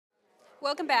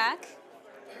Welcome back.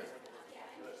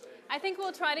 I think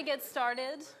we'll try to get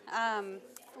started.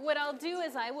 What I'll do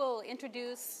is I will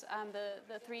introduce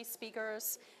the three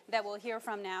speakers that we'll hear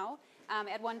from now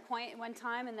at one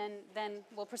time, and then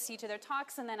we'll proceed to their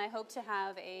talks, and then I hope to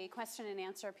have a question and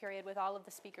answer period with all of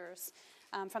the speakers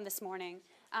from this morning.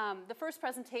 The first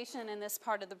presentation in this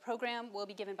part of the program will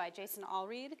be given by Jason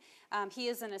Alread. He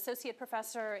is an associate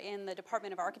professor in the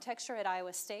Department of Architecture at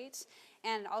Iowa State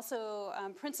and also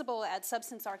principal at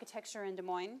Substance Architecture in Des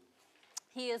Moines.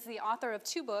 He is the author of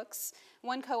two books,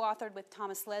 one co-authored with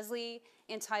Thomas Leslie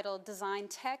entitled Design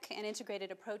Tech, an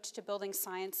Integrated Approach to Building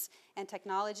Science and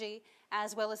Technology,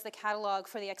 as well as the catalog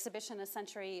for the exhibition A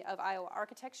Century of Iowa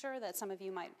Architecture that some of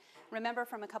you might remember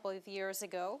from a couple of years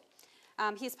ago.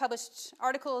 He's published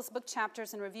articles, book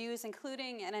chapters, and reviews,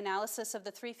 including an analysis of the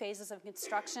three phases of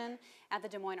construction at the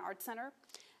Des Moines Art Center.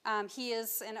 He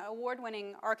is an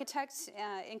award-winning architect,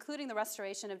 including the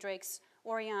restoration of Drake's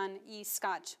Oreon E.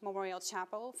 Scott Memorial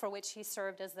Chapel, for which he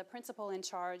served as the principal in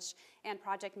charge and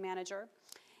project manager.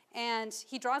 And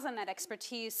he draws on that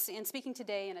expertise in speaking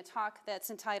today in a talk that's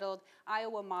entitled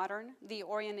Iowa Modern, the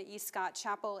Oreon E. Scott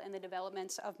Chapel and the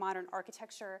Development of Modern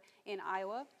Architecture in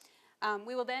Iowa.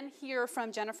 We will then hear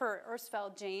from Jennifer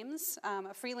Ersfeld-James,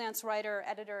 a freelance writer,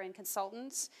 editor, and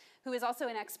consultant, who is also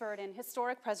an expert in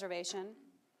historic preservation.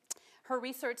 Her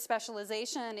research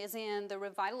specialization is in the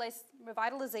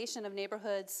revitalization of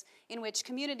neighborhoods in which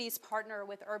communities partner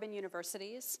with urban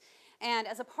universities. And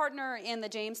as a partner in the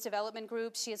James Development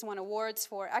Group, she has won awards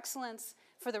for excellence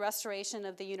for the restoration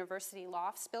of the University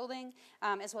Lofts building,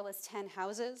 as well as 10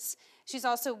 houses. She's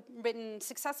also written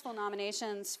successful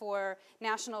nominations for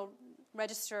National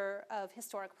Register of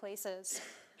Historic Places.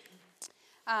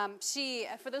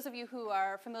 For those of you who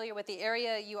are familiar with the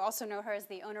area, you also know her as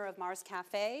the owner of Mars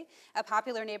Cafe, a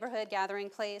popular neighborhood gathering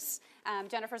place.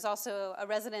 Jennifer's also a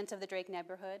resident of the Drake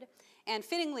neighborhood. And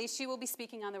fittingly, she will be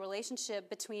speaking on the relationship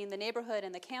between the neighborhood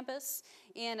and the campus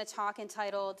in a talk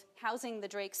entitled Housing the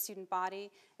Drake Student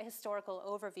Body, a Historical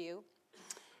Overview.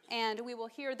 And we will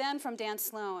hear then from Dan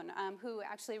Sloan, who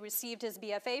actually received his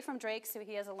BFA from Drake, so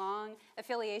he has a long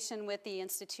affiliation with the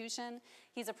institution.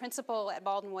 He's a principal at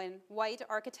Baldwin White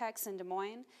Architects in Des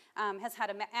Moines, has had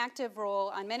an active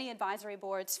role on many advisory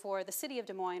boards for the city of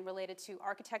Des Moines related to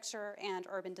architecture and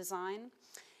urban design.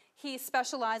 He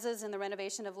specializes in the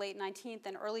renovation of late 19th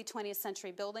and early 20th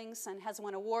century buildings and has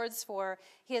won awards for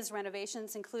his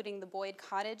renovations, including the Boyd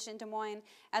Cottage in Des Moines,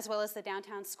 as well as the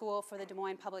Downtown School for the Des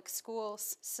Moines Public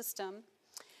Schools system.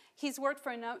 He's worked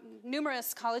for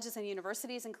numerous colleges and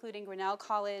universities, including Grinnell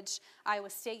College,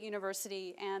 Iowa State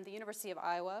University, and the University of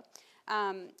Iowa.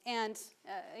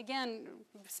 Again,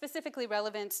 specifically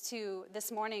relevant to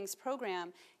this morning's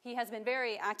program, he has been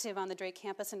very active on the Drake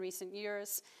campus in recent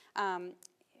years,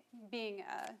 being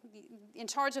in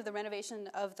charge of the renovation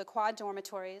of the quad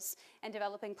dormitories and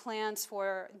developing plans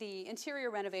for the interior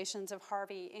renovations of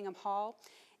Harvey Ingham Hall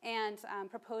and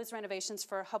proposed renovations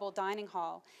for Hubbell Dining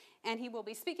Hall. And he will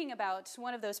be speaking about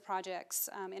one of those projects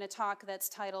in a talk that's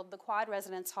titled The Quad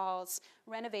Residence Halls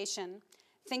Renovation,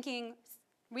 Rethinking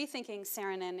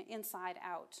Saarinen Inside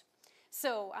Out.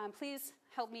 So please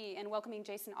help me in welcoming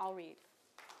Jason Alread.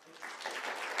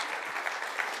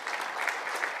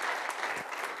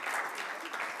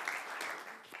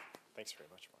 Thanks very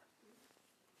much, Mark.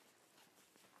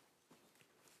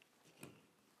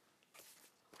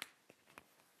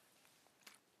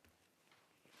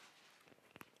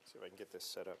 See if I can get this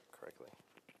set up correctly.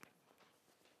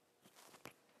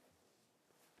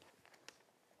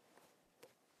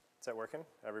 Is that working?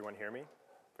 Everyone hear me?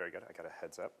 Very good. I got a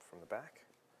heads up from the back.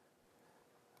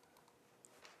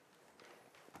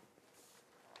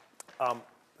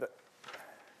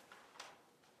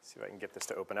 See if I can get this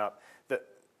to open up.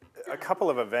 A couple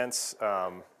of events,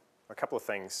 a couple of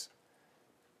things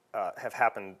have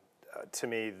happened to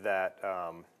me that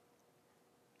are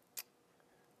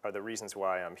the reasons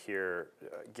why I'm here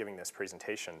giving this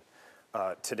presentation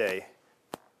today.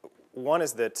 One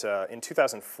is that in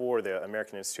 2004, the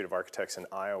American Institute of Architects in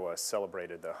Iowa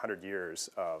celebrated the 100 years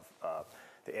of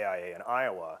the AIA in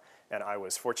Iowa, and I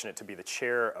was fortunate to be the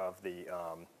chair of the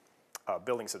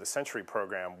Buildings of the Century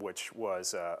program, which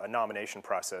was a nomination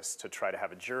process to try to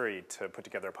have a jury to put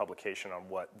together a publication on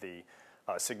what the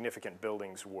significant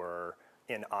buildings were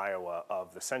in Iowa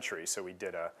of the century. So we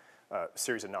did a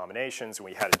series of nominations, and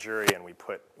we had a jury, and we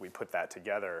put that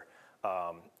together.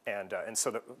 And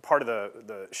so part of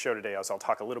the show today is I'll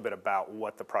talk a little bit about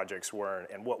what the projects were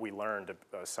and what we learned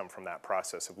some from that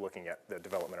process of looking at the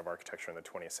development of architecture in the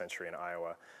 20th century in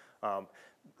Iowa.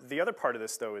 The other part of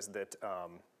this, though, is that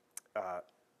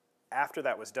after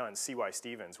that was done, C.Y.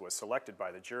 Stevens was selected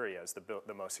by the jury as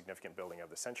the most significant building of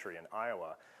the century in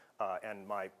Iowa. And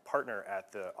my partner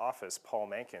at the office, Paul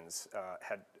Mankins,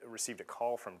 had received a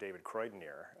call from David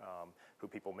Kreudenir, who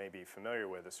people may be familiar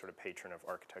with as sort of patron of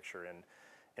architecture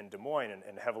in Des Moines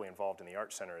and heavily involved in the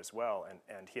Art Center as well.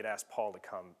 And he had asked Paul to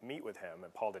come meet with him,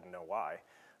 and Paul didn't know why.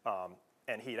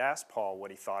 And he'd asked Paul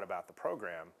what he thought about the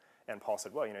program, and Paul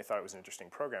said, well, he thought it was an interesting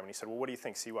program. And he said, well, what do you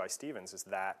think, C.Y. Stevens, is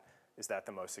that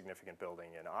the most significant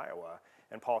building in Iowa?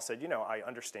 And Paul said, I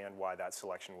understand why that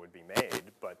selection would be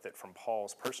made, but that from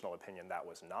Paul's personal opinion, that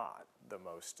was not the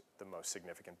most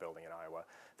significant building in Iowa,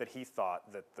 that he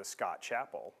thought that the Scott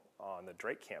Chapel on the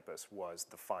Drake campus was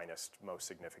the finest, most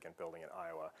significant building in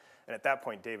Iowa. And at that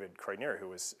point, David Kreudenir, who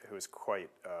was quite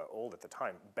old at the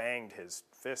time, banged his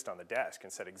fist on the desk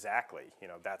and said, exactly,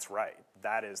 that's right.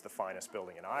 That is the finest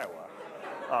building in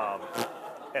Iowa.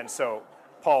 And so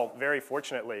Paul, very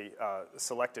fortunately,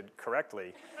 selected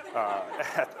correctly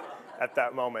at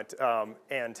that moment,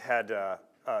 and had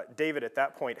David at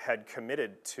that point had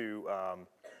committed to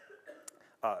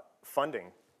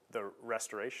funding the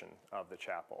restoration of the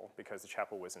chapel because the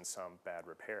chapel was in some bad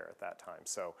repair at that time.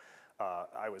 So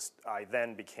I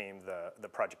then became the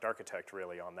project architect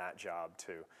really on that job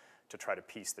to try to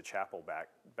piece the chapel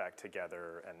back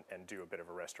together and do a bit of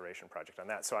a restoration project on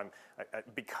that. So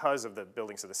because of the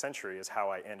Buildings of the Century is how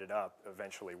I ended up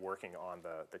eventually working on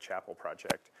the chapel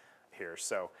project here.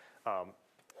 So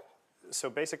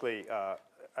basically,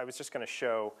 I was just going to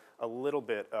show a little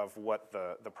bit of what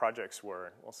the projects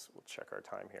were. We'll check our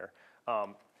time here.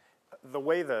 The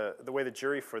way the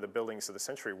jury for the Buildings of the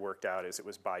Century worked out is it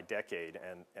was by decade,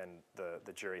 and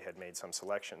the jury had made some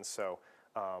selections. So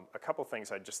a couple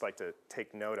things I'd just like to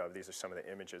take note of. These are some of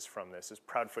the images from this. Is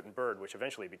Proudfoot and Bird, which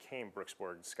eventually became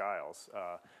Brooksburg Skiles,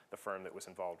 the firm that was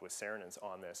involved with Saarinen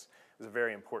on this. It was a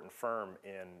very important firm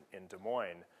in Des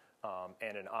Moines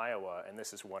and in Iowa, and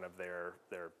this is one of their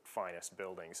finest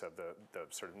buildings of the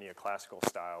sort of neoclassical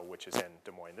style, which is in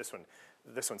Des Moines.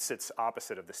 This one sits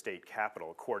opposite of the state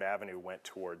capitol. Court Avenue went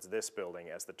towards this building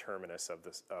as the terminus of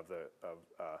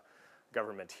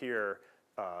government here.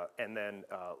 And then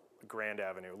Grand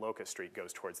Avenue, Locust Street,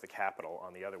 goes towards the Capitol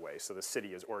on the other way. So the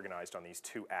city is organized on these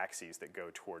two axes that go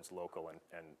towards local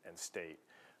and state.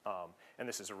 And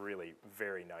this is a really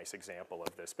very nice example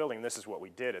of this building. This is what we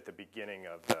did at the beginning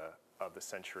of the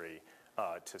century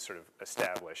to sort of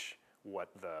establish what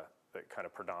the kind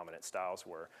of predominant styles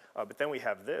were. But then we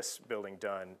have this building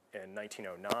done in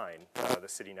 1909, the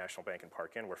City National Bank and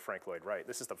Park Inn, where Frank Lloyd Wright.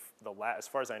 This is the last, as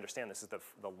far as I understand, this is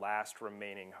the last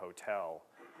remaining hotel,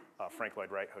 Frank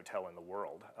Lloyd Wright hotel in the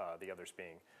world. The others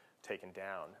being taken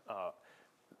down.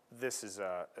 This is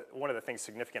one of the things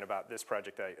significant about this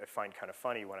project I find kind of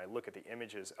funny when I look at the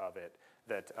images of it,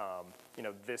 that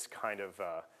this kind of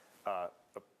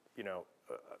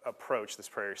approach, this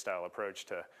prairie style approach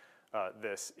to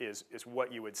this is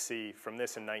what you would see from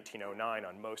this in 1909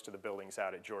 on most of the buildings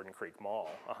out at Jordan Creek Mall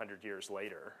 100 years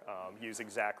later. Use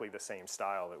exactly the same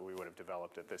style that we would have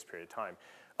developed at this period of time.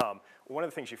 One of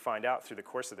the things you find out through the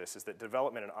course of this is that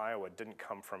development in Iowa didn't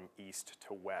come from east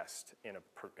to west in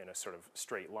a sort of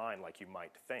straight line like you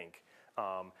might think.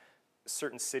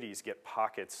 Certain cities get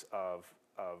pockets of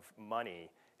money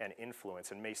and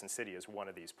influence, and Mason City is one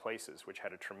of these places, which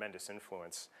had a tremendous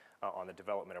influence on the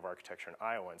development of architecture in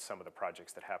Iowa and some of the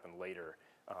projects that happened later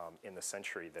in the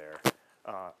century there.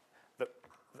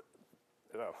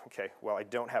 Okay, well, I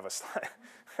don't have a slide.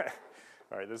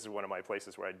 All right, this is one of my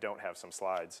places where I don't have some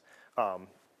slides,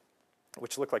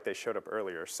 which look like they showed up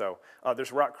earlier. So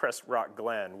there's Rock Crest Rock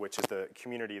Glen, which is the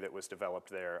community that was developed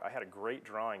there. I had a great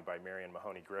drawing by Marion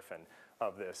Mahoney Griffin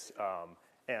of this.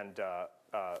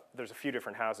 There's a few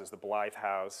different houses. The Blythe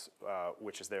House,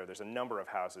 which is there. There's a number of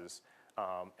houses.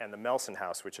 And the Melson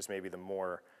House, which is maybe the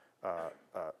more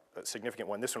significant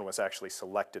one. This one was actually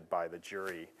selected by the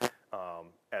jury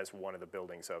as one of the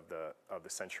buildings of the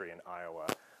century in Iowa.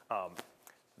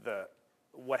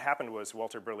 What happened was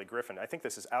Walter Burley Griffin, I think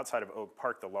this is outside of Oak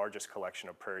Park, the largest collection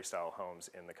of prairie-style homes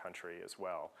in the country as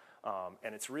well.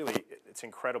 And it's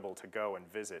incredible to go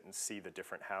and visit and see the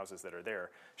different houses that are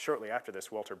there. Shortly after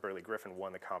this, Walter Burley Griffin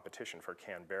won the competition for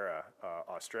Canberra,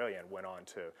 Australia, and went on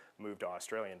to move to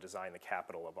Australia and design the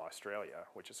capital of Australia,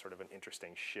 which is sort of an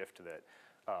interesting shift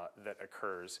that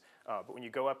occurs. But when you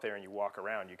go up there and you walk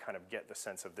around, you kind of get the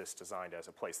sense of this designed as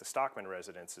a place. The Stockman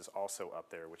residence is also up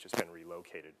there, which has been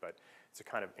relocated. But it's a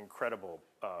kind of incredible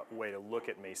way to look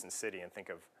at Mason City and think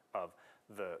of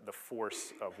the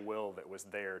force of will that was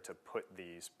there to put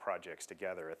these projects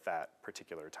together at that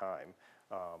particular time.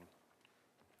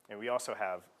 And we also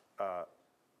have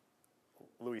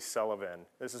Louis Sullivan.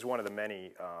 This is one of the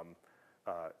many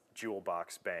jewel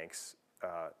box banks.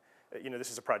 You know,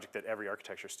 this is a project that every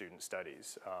architecture student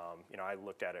studies. You know, I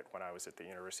looked at it when I was at the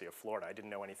University of Florida. I didn't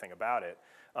know anything about it,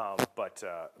 but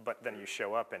then you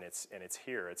show up and it's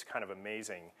here. It's kind of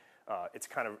amazing. It's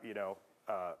kind of, you know,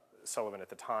 Sullivan at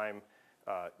the time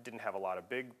didn't have a lot of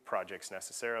big projects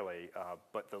necessarily,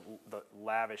 but the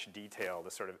lavish detail,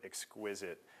 the sort of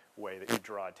exquisite way that you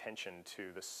draw attention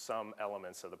to some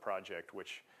elements of the project,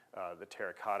 which the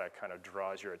terracotta kind of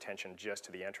draws your attention just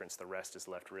to the entrance. The rest is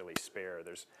left really spare.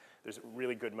 There's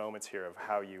really good moments here of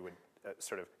how you would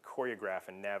sort of choreograph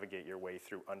and navigate your way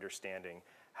through understanding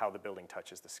how the building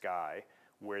touches the sky,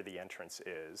 where the entrance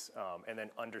is, and then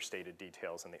understated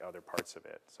details in the other parts of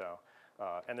it. So,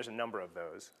 and there's a number of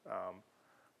those.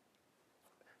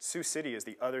 Sioux City is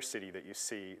the other city that you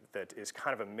see that is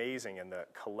kind of amazing in the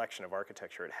collection of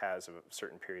architecture it has of a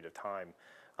certain period of time.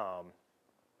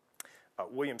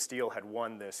 William Steele had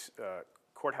won this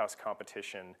courthouse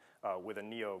competition with a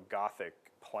neo-Gothic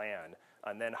plan,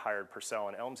 and then hired Purcell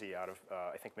and Elmsey out of,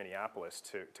 I think, Minneapolis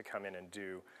to come in and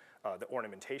do the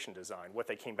ornamentation design. What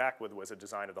they came back with was a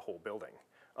design of the whole building,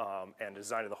 and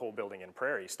design of the whole building in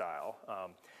prairie style.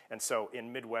 And so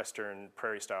in Midwestern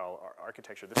prairie style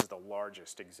architecture, this is the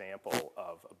largest example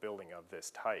of a building of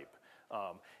this type.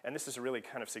 And this is really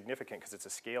kind of significant because it's a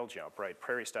scale jump, right?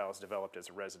 Prairie style is developed as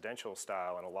a residential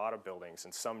style in a lot of buildings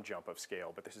and some jump of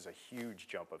scale, but this is a huge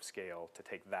jump of scale to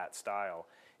take that style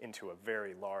into a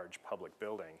very large public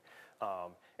building.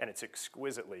 And it's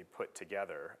exquisitely put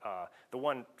together. The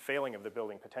one failing of the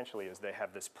building potentially is they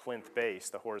have this plinth base,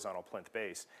 the horizontal plinth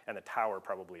base, and the tower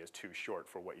probably is too short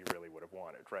for what you really would have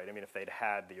wanted, right? I mean, if they'd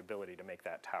had the ability to make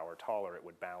that tower taller, it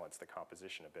would balance the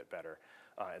composition a bit better.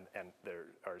 And there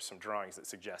are some drawings that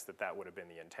suggest that that would have been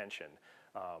the intention.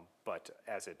 But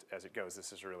as it goes,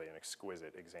 this is really an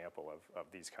exquisite example of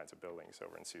these kinds of buildings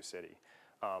over in Sioux City.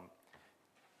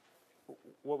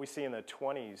 What we see in the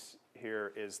 20s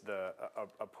here is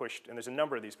a push, and there's a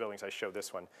number of these buildings, I show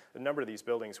this one, a number of these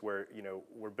buildings where, you know,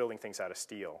 we're building things out of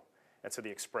steel, and so the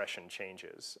expression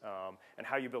changes. And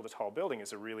how you build a tall building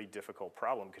is a really difficult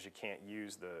problem because you can't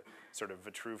use the sort of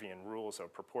Vitruvian rules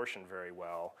of proportion very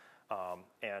well.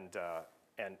 And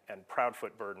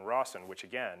Proudfoot, Bird, and Rawson, which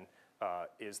again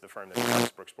is the firm that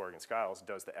designs Brooks, Borg, and Skiles,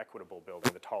 does the Equitable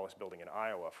building, the tallest building in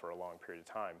Iowa for a long period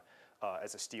of time,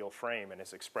 as a steel frame, and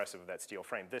is expressive of that steel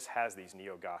frame. This has these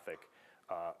neo-Gothic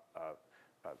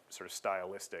sort of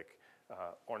stylistic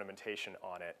ornamentation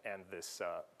on it, and this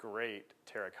great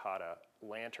terracotta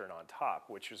lantern on top,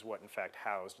 which is what in fact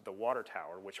housed the water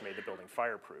tower, which made the building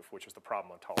fireproof, which was the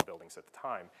problem of tall buildings at the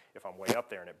time. If I'm way up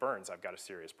there and it burns, I've got a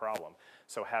serious problem.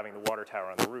 So having the water tower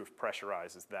on the roof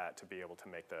pressurizes that to be able to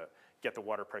get the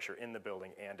water pressure in the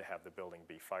building and to have the building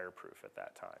be fireproof at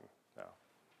that time.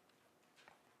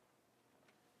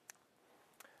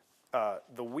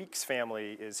 The Weeks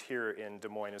family is here in Des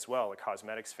Moines as well, a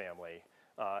cosmetics family,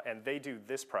 and they do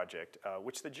this project,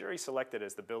 which the jury selected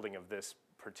as the building of this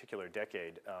particular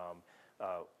decade,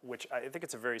 which I think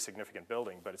it's a very significant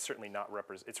building, but it's certainly not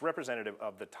it's representative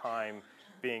of the time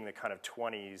being the kind of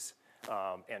 20s,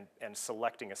 and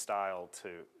selecting a style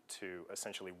to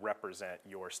essentially represent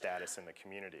your status in the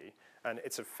community. And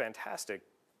it's a fantastic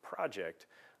project.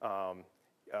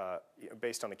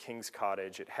 Based on the King's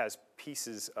Cottage. It has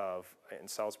pieces in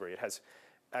Salisbury, it has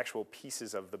actual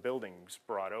pieces of the buildings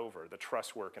brought over. The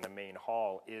truss work in the main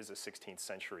hall is a 16th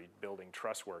century building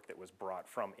truss work that was brought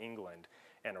from England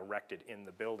and erected in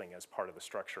the building as part of the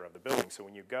structure of the building. So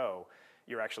when you go,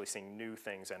 you're actually seeing new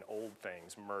things and old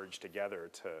things merge together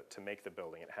to make the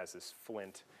building. It has this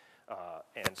flint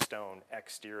and stone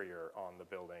exterior on the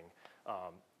building,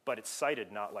 but it's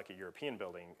sited not like a European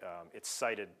building. It's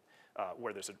sited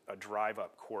where there's a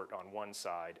drive-up court on one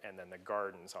side and then the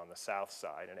gardens on the south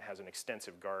side, and it has an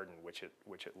extensive garden which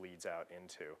it leads out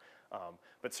into.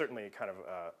 But certainly kind of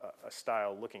a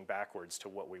style looking backwards to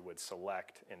what we would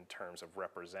select in terms of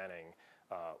representing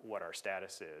what our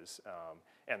status is.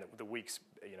 And the Weeks,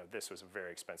 you know, this was a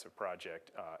very expensive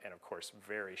project, and of course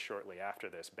very shortly after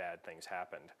this bad things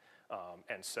happened.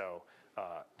 And so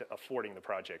affording the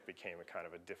project became a kind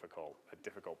of a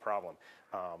difficult problem.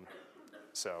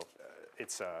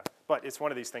 But it's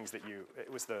one of these things that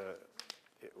it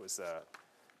was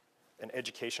an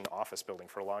education office building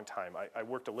for a long time. I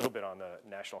worked a little bit on the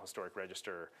National Historic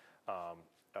Register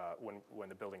when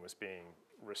the building was being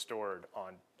restored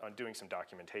on doing some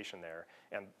documentation there,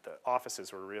 and the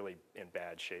offices were really in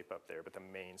bad shape up there, but the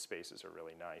main spaces are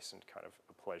really nice and kind of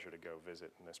a pleasure to go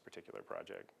visit in this particular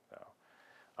project.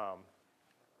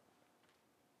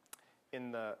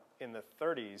 In the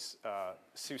 30s,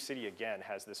 Sioux City again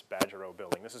has this Badgerow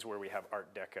building. This is where we have Art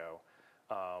Deco.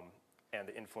 and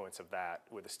the influence of that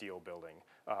with the steel building.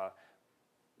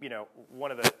 You know,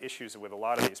 one of the issues with a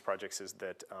lot of these projects is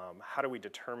that how do we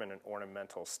determine an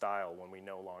ornamental style when we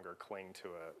no longer cling to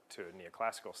a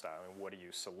neoclassical style? And what do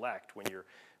you select when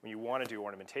you want to do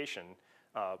ornamentation,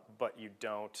 but you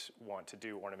don't want to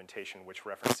do ornamentation which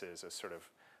references a sort of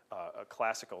a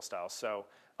classical style? So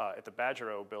at the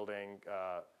Badgerow building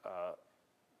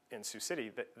in Sioux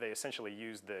City, they essentially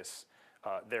use this,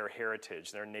 their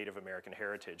heritage, their Native American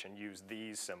heritage, and use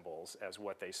these symbols as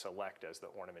what they select as the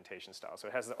ornamentation style. So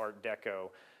it has the Art Deco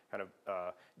kind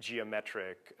of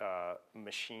geometric,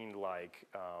 machine-like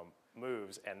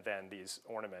moves, and then these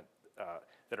ornament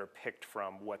that are picked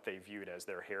from what they viewed as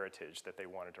their heritage that they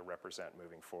wanted to represent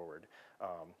moving forward,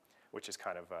 which is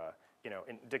kind of you know,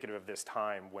 indicative of this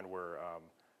time when we're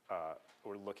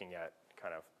looking at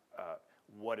kind of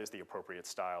what is the appropriate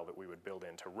style that we would build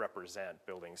in to represent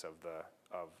buildings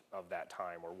of that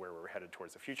time or where we're headed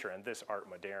towards the future. And this Art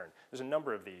Moderne, there's a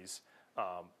number of these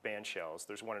band shells.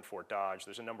 There's one in Fort Dodge.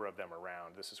 There's a number of them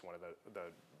around. This is one of the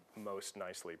most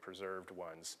nicely preserved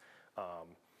ones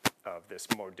of this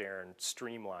modern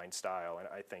streamlined style. And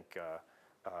I think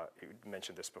you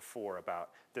mentioned this before about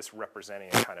this representing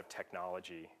a kind of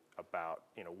technology about,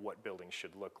 you know, what buildings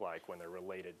should look like when they're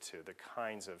related to the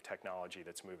kinds of technology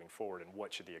that's moving forward, and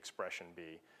what should the expression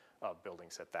be of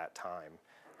buildings at that time.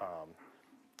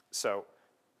 So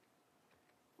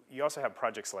you also have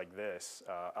projects like this,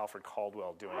 Alfred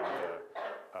Caldwell doing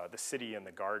the City in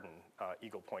the Garden,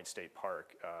 Eagle Point State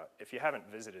Park. If you haven't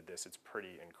visited this, it's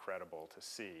pretty incredible to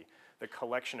see the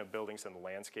collection of buildings and the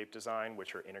landscape design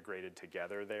which are integrated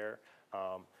together there.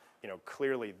 You know,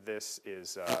 clearly this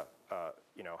is,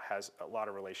 you know, has a lot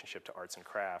of relationship to arts and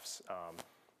crafts,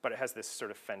 but it has this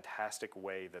sort of fantastic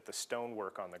way that the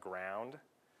stonework on the ground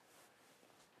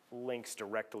links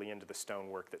directly into the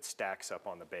stonework that stacks up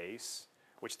on the base,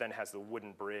 which then has the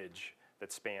wooden bridge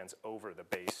that spans over the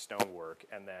base stonework,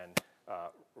 and then,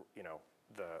 you know,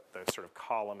 the sort of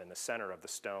column in the center of the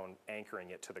stone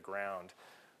anchoring it to the ground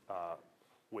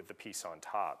with the piece on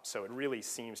top. So it really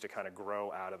seems to kind of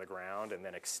grow out of the ground and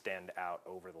then extend out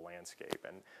over the landscape.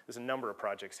 And there's a number of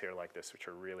projects here like this which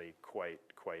are really quite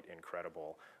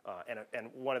incredible. And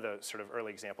one of the sort of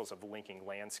early examples of linking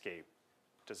landscape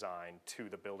design to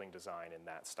the building design in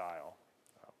that style.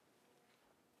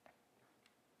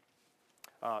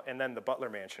 And then the Butler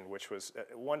Mansion, which was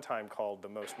at one time called the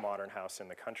most modern house in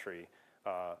the country,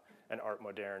 an Art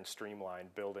Moderne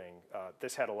streamlined building.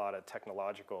 This had a lot of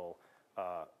technological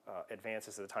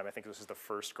advances at the time. I think this was the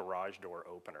first garage door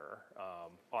opener,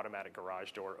 automatic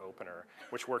garage door opener,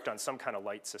 which worked on some kind of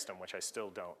light system, which I still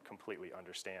don't completely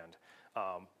understand.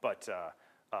 But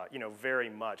you know, very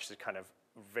much the kind of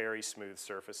very smooth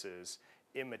surfaces,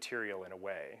 immaterial in a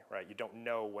way, right? You don't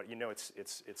know what, you know, it's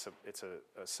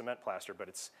a cement plaster, but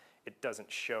it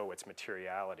doesn't show its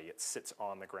materiality. It sits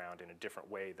on the ground in a different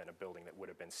way than a building that would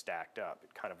have been stacked up.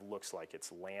 It kind of looks like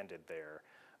it's landed there.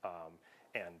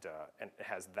 And it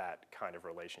has that kind of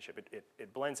relationship.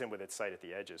 It blends in with its site at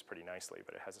the edges pretty nicely,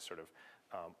 but it has a sort of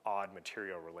odd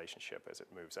material relationship as it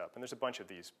moves up. And there's a bunch of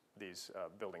these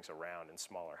buildings around in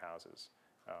smaller houses.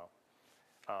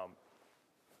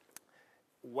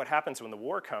 What happens when the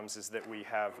war comes is that we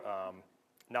have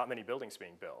not many buildings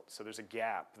being built. So there's a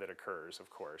gap that occurs, of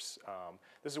course.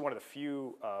 This is one of the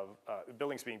few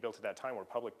buildings being built at that time were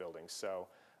public buildings. So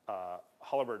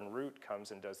Halliburton Root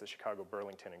comes and does the Chicago,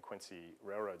 Burlington, and Quincy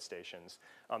railroad stations.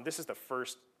 This is the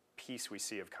first piece we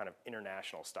see of kind of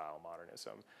international style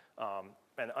modernism.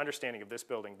 And the understanding of this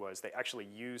building was they actually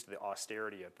used the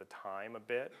austerity of the time a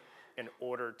bit in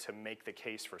order to make the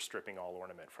case for stripping all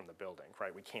ornament from the building,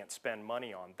 right? We can't spend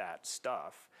money on that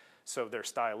stuff. So their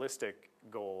stylistic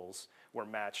goals were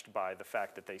matched by the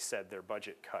fact that they said their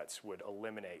budget cuts would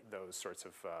eliminate those sorts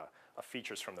of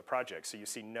features from the project. So you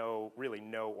see really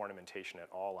no ornamentation at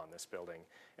all on this building,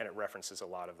 and it references a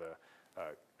lot of the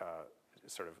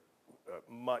sort of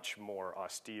much more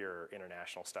austere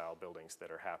international style buildings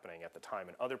that are happening at the time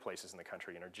in other places in the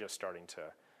country and are just starting to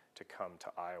come to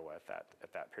Iowa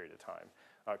at that period of time.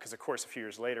 Because of course a few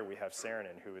years later we have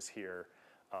Saarinen, who was here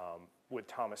with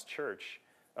Thomas Church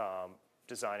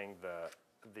designing the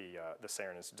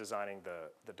Saarinens, designing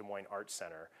the Des Moines Arts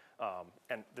Center.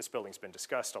 And this building's been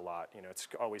discussed a lot. You know, it's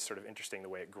always sort of interesting the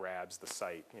way it grabs the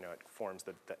site. You know, it forms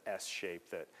the S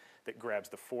shape that grabs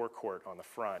the forecourt on the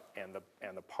front and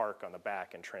the park on the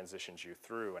back and transitions you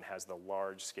through, and has the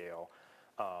large scale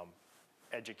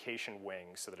education wing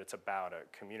so that it's about a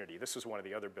community. This was one of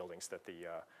the other buildings that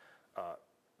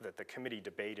the committee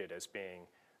debated as being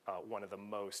one of the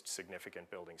most significant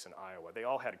buildings in Iowa. They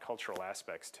all had cultural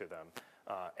aspects to them,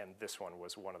 and this one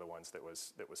was one of the ones that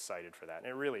was cited for that. And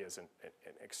it really is an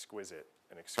exquisite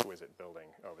building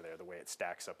over there, the way it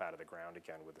stacks up out of the ground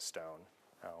again with the stone.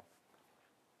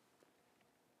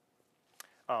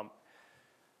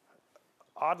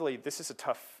 Oddly, this is a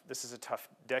tough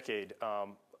decade.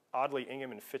 Oddly,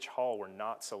 Ingham and Fitch Hall were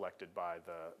not selected by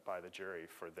the jury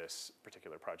for this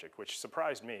particular project, which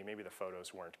surprised me. Maybe the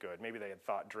photos weren't good. Maybe they had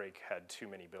thought Drake had too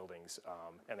many buildings,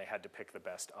 and they had to pick the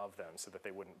best of them so that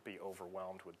they wouldn't be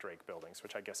overwhelmed with Drake buildings,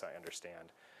 which I guess I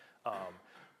understand.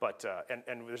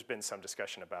 And there's been some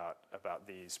discussion about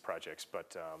these projects,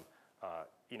 but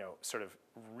you know, sort of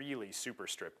really super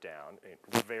stripped down,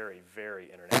 very, very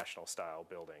international style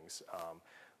buildings.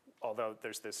 Although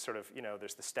there's this sort of, you know,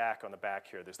 there's the stack on the back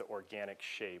here, there's the organic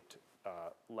shaped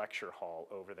lecture hall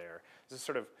over there. There's a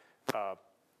sort of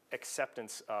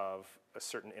acceptance of a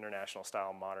certain international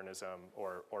style modernism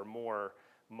or more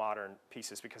modern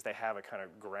pieces because they have a kind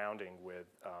of grounding with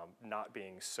not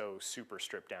being so super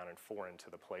stripped down and foreign to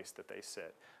the place that they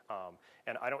sit.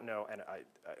 And I don't know, and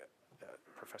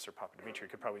Professor Papadimitriou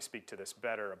could probably speak to this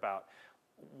better about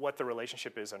what the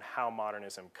relationship is and how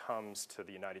modernism comes to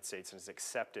the United States and is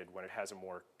accepted when it has a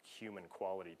more human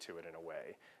quality to it in a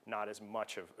way. Not as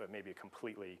much of maybe a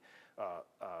completely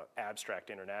abstract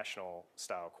international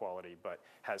style quality, but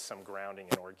has some grounding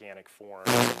in organic form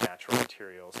and natural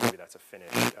materials. Maybe that's a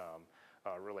Finnish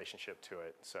relationship to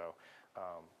it. So,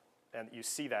 and you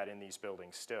see that in these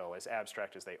buildings still. As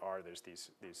abstract as they are, there's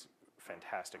these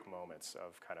fantastic moments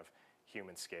of kind of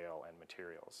human scale and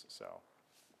materials. So.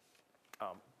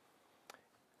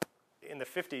 In the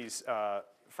 50s,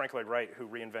 Frank Lloyd Wright, who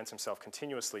reinvents himself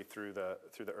continuously through the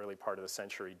early part of the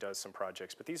century, does some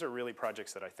projects. But these are really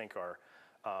projects that I think are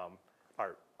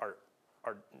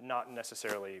not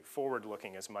necessarily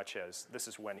forward-looking as much as this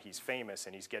is when he's famous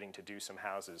and he's getting to do some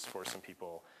houses for some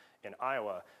people in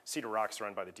Iowa. Cedar Rock's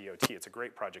run by the DOT. It's a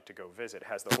great project to go visit. It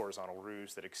has the horizontal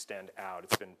roofs that extend out.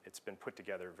 It's been put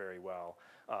together very well.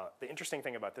 The interesting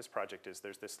thing about this project is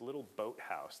there's this little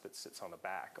boathouse that sits on the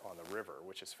back on the river,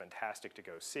 which is fantastic to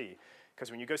go see. Because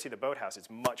when you go see the boathouse, it's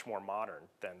much more modern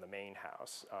than the main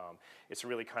house. It's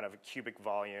really kind of a cubic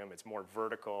volume. It's more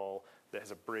vertical. It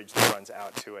has a bridge that runs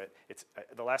out to it.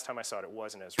 The last time I saw it, it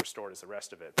wasn't as restored as the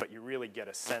rest of it, but you really get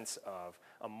a sense of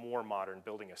a more modern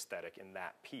building aesthetic in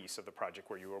that piece of the project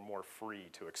where you are more free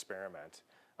to experiment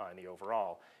in the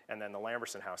overall. And then the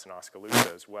Lamberson House in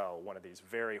Oskaloosa as well, one of these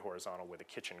very horizontal with a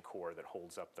kitchen core that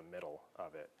holds up the middle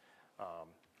of it.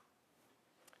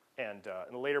 And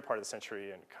in the later part of the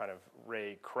century, and kind of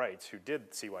Ray Kreitz, who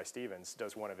did C.Y. Stevens,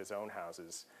 does one of his own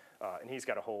houses. And he's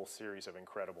got a whole series of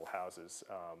incredible houses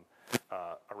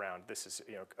around. This is,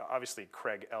 you know, obviously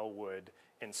Craig Elwood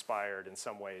inspired in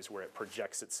some ways, where it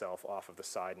projects itself off of the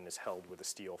side and is held with a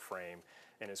steel frame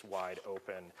and is wide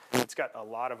open. It's got a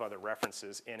lot of other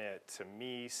references in it to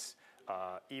Mies,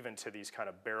 even to these kind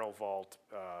of barrel vault,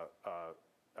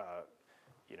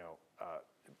 you know,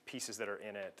 pieces that are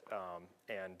in it,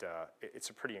 and it's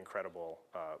a pretty incredible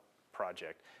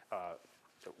project.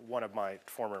 One of my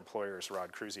former employers,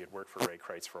 Rod Cruzy, had worked for Ray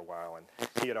Kreitz for a while, and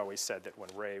he had always said that when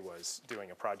Ray was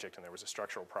doing a project and there was a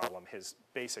structural problem, his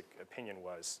basic opinion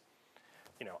was,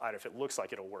 you know, if it looks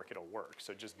like it'll work,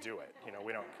 so just do it. You know,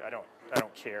 I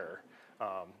don't care,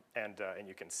 and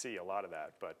you can see a lot of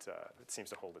that, but it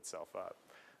seems to hold itself up.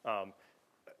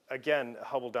 Again,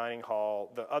 Hubble Dining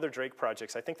Hall, the other Drake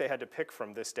projects, I think they had to pick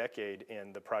from this decade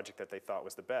in the project that they thought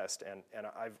was the best, and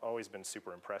I've always been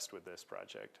super impressed with this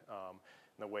project,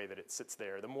 the way that it sits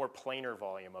there. The more planar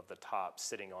volume of the top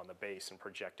sitting on the base and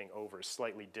projecting over is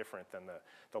slightly different than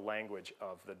the language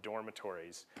of the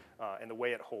dormitories, and the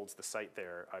way it holds the site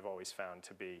there I've always found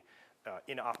to be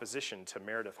in opposition to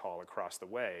Meredith Hall across the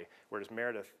way, whereas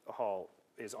Meredith Hall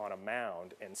is on a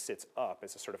mound and sits up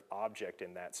as a sort of object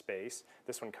in that space.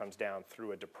 This one comes down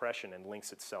through a depression and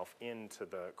links itself into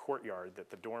the courtyard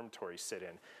that the dormitories sit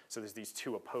in. So there's these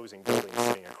two opposing buildings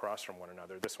sitting across from one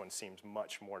another. This one seems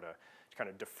much more to kind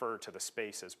of defer to the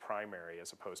space as primary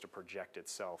as opposed to project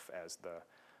itself as the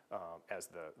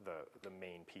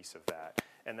main piece of that.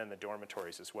 And then the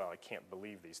dormitories as well. I can't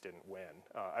believe these didn't win.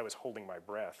 I was holding my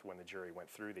breath when the jury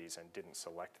went through these and didn't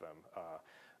select them.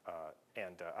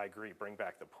 I agree, bring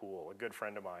back the pool. A good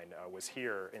friend of mine was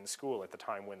here in school at the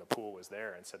time when the pool was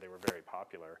there and said they were very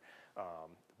popular.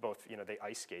 Both, you know, they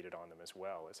ice skated on them as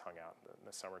well as hung out in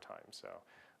the summertime, so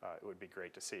it would be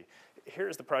great to see.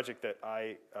 Here's the project that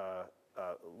I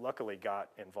luckily got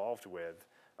involved with.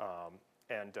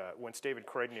 Once David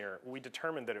Kreugnier, we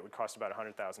determined that it would cost about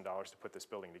 $100,000 to put this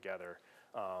building together.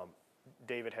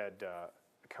 David had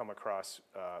come across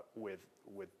with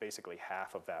basically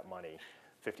half of that money,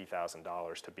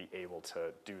 $50,000, to be able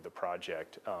to do the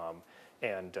project.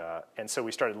 And so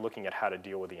we started looking at how to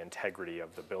deal with the integrity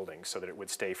of the building so that it would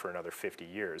stay for another 50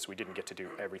 years. We didn't get to do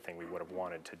everything we would have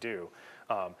wanted to do.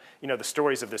 You know, the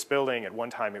stories of this building, at one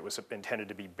time it was intended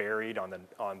to be buried on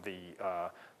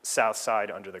the south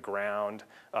side under the ground.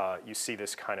 You see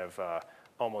this kind of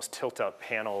almost tilt-up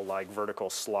panel-like vertical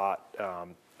slot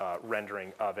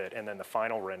rendering of it, and then the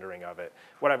final rendering of it.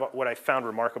 What I found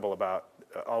remarkable about,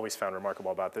 always found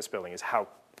remarkable about this building is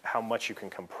how much you can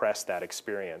compress that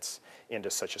experience into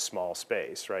such a small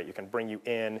space, right? You can bring you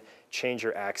in, change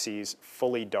your axes,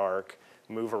 fully dark,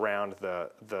 move around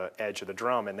the edge of the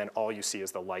drum, and then all you see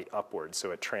is the light upwards.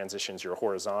 So it transitions your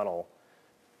horizontal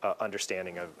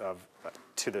understanding of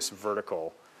to this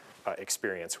vertical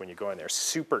experience when you go in there.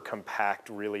 Super compact,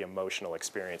 really emotional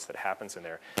experience that happens in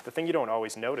there. The thing you don't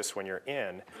always notice when you're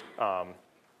in,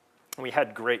 we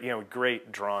had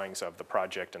great drawings of the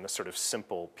project and the sort of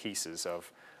simple pieces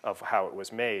of how it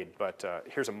was made, but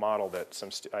here's a model that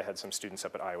I had some students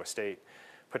up at Iowa State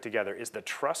put together. Is the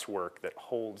truss work that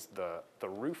holds the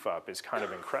roof up is kind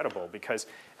of incredible, because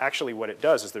actually what it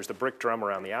does is there's the brick drum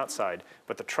around the outside,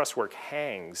 but the truss work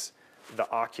hangs the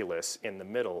oculus in the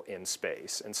middle in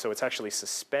space. And so it's actually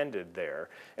suspended there.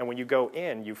 And when you go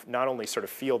in, you not only sort of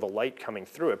feel the light coming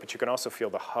through it, but you can also feel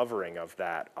the hovering of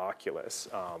that oculus.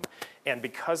 And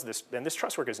because this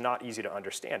truss work is not easy to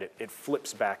understand, it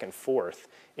flips back and forth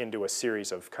into a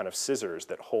series of kind of scissors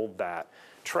that hold that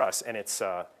truss. And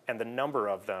and the number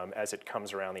of them as it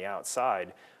comes around the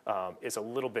outside is a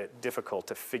little bit difficult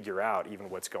to figure out even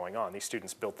what's going on. These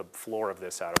students built the floor of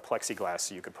this out of plexiglass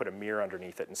so you could put a mirror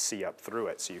underneath it and see up through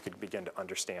it, so you could begin to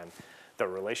understand the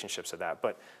relationships of that.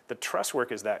 But the truss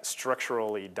work is that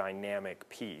structurally dynamic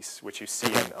piece, which you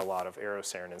see in a lot of Eero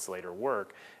Saarinen's later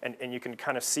work, and you can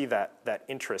kind of see that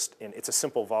interest in, it's a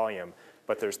simple volume,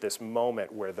 but there's this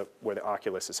moment where the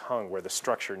oculus is hung, where the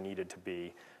structure needed to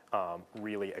be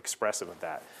really expressive of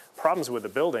that. Problems with the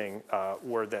building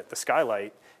were that the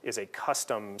skylight is a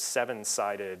custom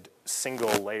 7-sided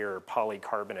single-layer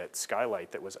polycarbonate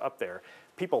skylight that was up there.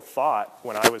 People thought,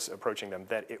 when I was approaching them,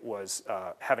 that it was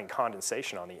having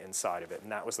condensation on the inside of it,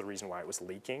 and that was the reason why it was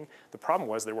leaking. The problem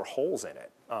was there were holes in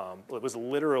it. It was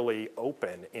literally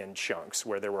open in chunks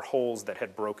where there were holes that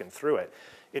had broken through it.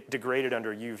 It degraded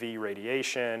under UV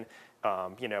radiation.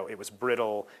 It was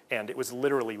brittle, and it was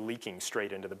literally leaking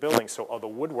straight into the building. So all the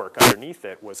woodwork underneath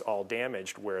it was all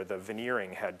damaged where the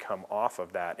veneering had come off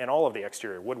of that. And all of the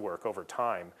exterior woodwork over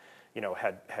time,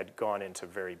 had gone into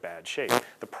very bad shape.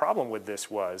 The problem with this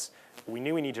was we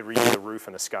knew we needed to redo the roof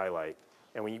and the skylight,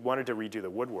 and we wanted to redo the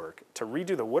woodwork. To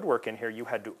redo the woodwork in here, you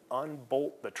had to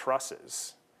unbolt the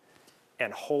trusses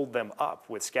and hold them up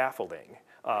with scaffolding.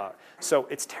 So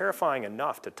it's terrifying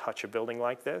enough to touch a building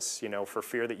like this, for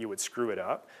fear that you would screw it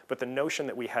up. But the notion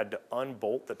that we had to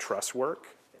unbolt the truss work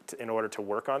in order to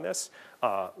work on this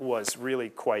was really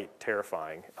quite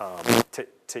terrifying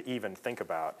to even think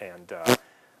about. And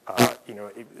I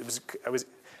was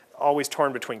always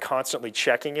torn between constantly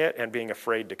checking it and being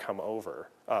afraid to come over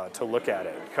to look at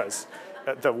it, because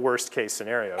the worst case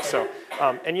scenario. So,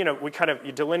 we kind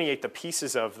of delineate the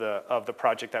pieces of the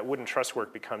project. That wooden truss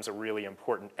work becomes a really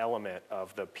important element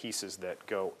of the pieces that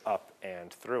go up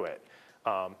and through it.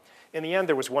 In the end,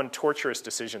 there was one torturous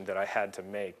decision that I had to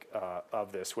make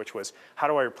of this, which was, how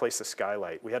do I replace the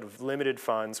skylight? We had limited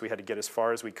funds. We had to get as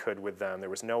far as we could with them. There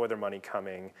was no other money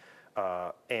coming.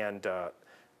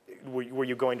 Were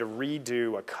you going to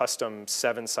redo a custom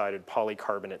 7-sided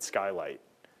polycarbonate skylight,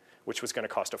 which was going to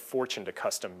cost a fortune to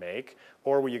custom make,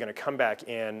 or were you going to come back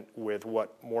in with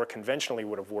what more conventionally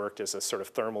would have worked as a sort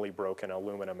of thermally broken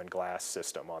aluminum and glass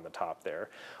system on the top there?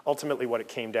 Ultimately, what it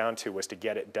came down to was, to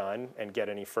get it done and get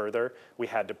any further, we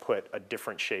had to put a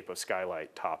different shape of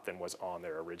skylight top than was on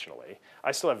there originally.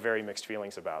 I still have very mixed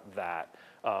feelings about that.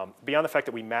 Beyond the fact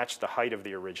that we matched the height of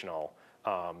the original,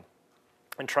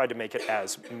 and tried to make it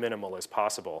as minimal as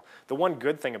possible. The one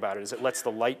good thing about it is it lets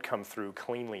the light come through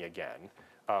cleanly again,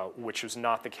 which was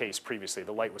not the case previously.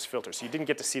 The light was filtered, so you didn't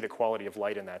get to see the quality of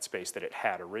light in that space that it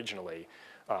had originally,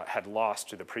 had lost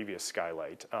to the previous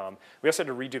skylight. We also had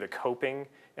to redo the coping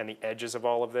and the edges of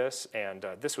all of this, and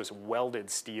this was welded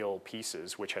steel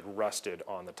pieces which had rusted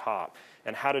on the top.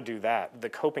 And how to do that, the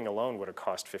coping alone would have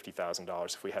cost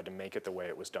 $50,000 if we had to make it the way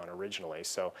it was done originally.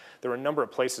 So there were a number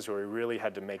of places where we really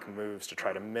had to make moves to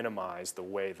try to minimize the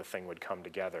way the thing would come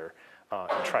together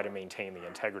and try to maintain the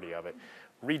integrity of it.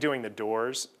 Redoing the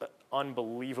doors,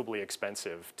 unbelievably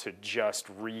expensive to just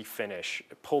refinish,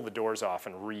 pull the doors off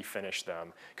and refinish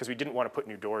them, because we didn't want to put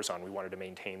new doors on. We wanted to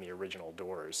maintain the original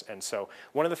doors. And so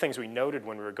one of the things we noted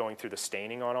when we were going through the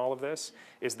staining on all of this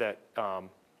is that,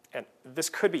 and this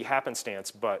could be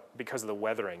happenstance, but because of the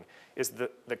weathering, is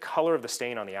the color of the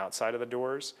stain on the outside of the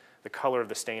doors, the color of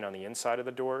the stain on the inside of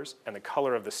the doors, and the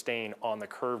color of the stain on the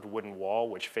curved wooden wall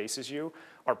which faces you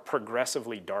are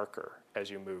progressively darker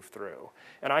as you move through.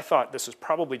 And I thought this was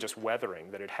probably just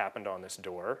weathering that had happened on this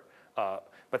door.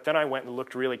 But then I went and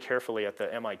looked really carefully at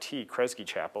the MIT Kresge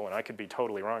Chapel, and I could be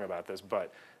totally wrong about this,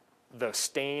 but the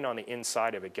stain on the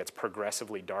inside of it gets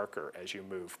progressively darker as you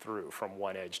move through from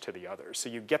one edge to the other. So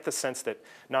you get the sense that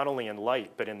not only in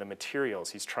light, but in the materials,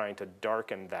 he's trying to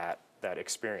darken that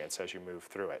experience as you move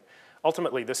through it.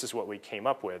 Ultimately, this is what we came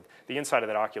up with. The inside of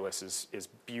that Oculus is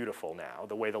beautiful now.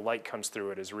 The way the light comes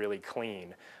through it is really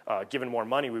clean. Given more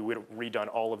money, we would have redone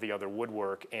all of the other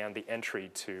woodwork and the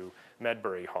entry to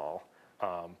Medbury Hall.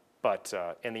 But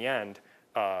in the end,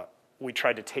 we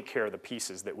tried to take care of the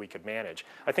pieces that we could manage.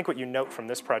 I think what you note from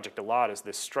this project a lot is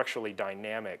this structurally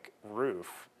dynamic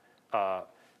roof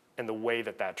and the way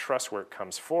that truss work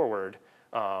comes forward.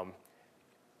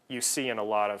 You see in a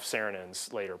lot of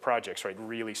Saarinen's later projects, right?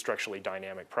 Really structurally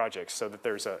dynamic projects, so that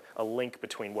there's a link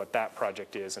between what that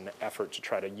project is and the effort to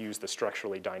try to use the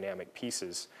structurally dynamic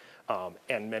pieces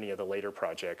and many of the later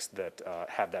projects that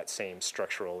have that same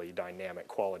structurally dynamic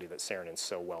quality that Saarinen's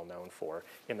so well known for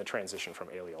in the transition from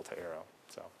Aliel to Aero.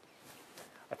 So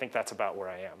I think that's about where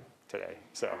I am today.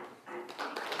 So.